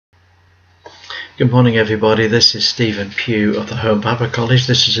Good morning everybody, this is Stephen Pugh of the Home Bible College.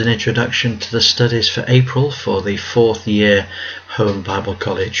 This is an introduction to the studies for April for the 4th year Home Bible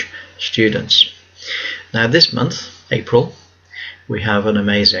College students. Now this month, April, we have an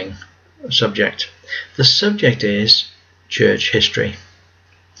amazing subject. The subject is church history.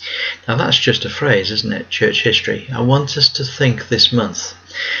 Now that's just a phrase, isn't it? Church history. I want us to think this month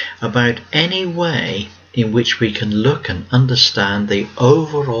about any way in which we can look and understand the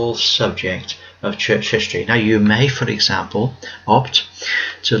overall subject of church history. Now you may, for example, opt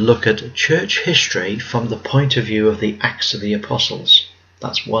to look at church history from the point of view of the Acts of the Apostles.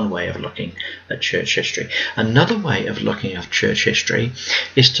 That's one way of looking at church history. Another way of looking at church history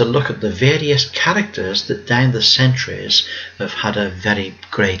is to look at the various characters that down the centuries have had a very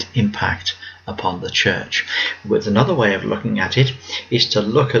great impact upon the church. With another way of looking at it is to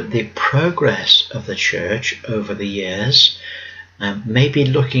look at the progress of the church over the years, maybe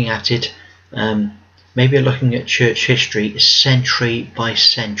looking at church history century by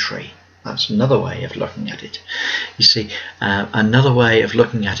century. That's another way of looking at it. You see, another way of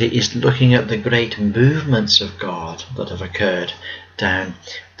looking at it is looking at the great movements of God that have occurred down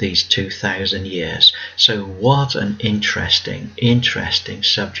these 2,000 years. So what an interesting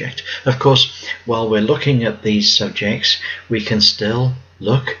subject. Of course, while we're looking at these subjects, we can still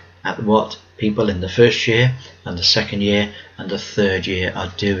look at what people in the first year and the second year and the third year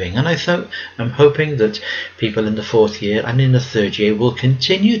are doing. And I'm hoping that people in the fourth year and in the third year will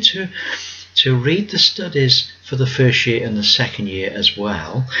continue to read the studies for the first year and the second year as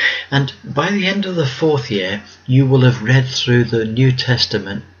well. And by the end of the fourth year, you will have read through the New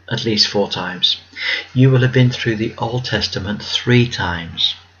Testament at least 4 times. You will have been through the Old Testament 3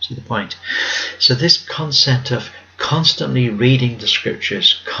 times. See the point? So this concept of constantly reading the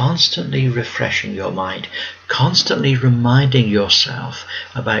scriptures, constantly refreshing your mind, constantly reminding yourself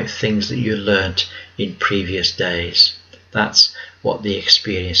about things that you learnt in previous days. That's what the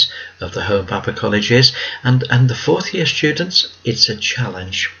experience of the Home Bible College is. And the 4th year students, it's a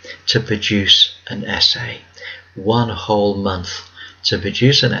challenge to produce an essay. 1 whole month to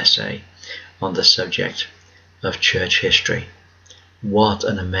produce an essay on the subject of church history. What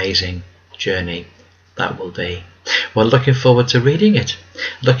an amazing journey that will be. Well, looking forward to reading it.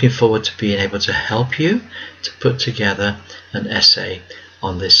 Looking forward to being able to help you to put together an essay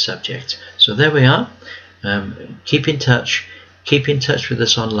on this subject. So there we are. Keep in touch. Keep in touch with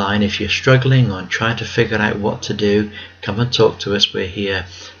us online. If you're struggling or trying to figure out what to do, come and talk to us. We're here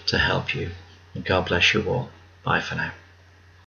to help you. And God bless you all. Bye for now.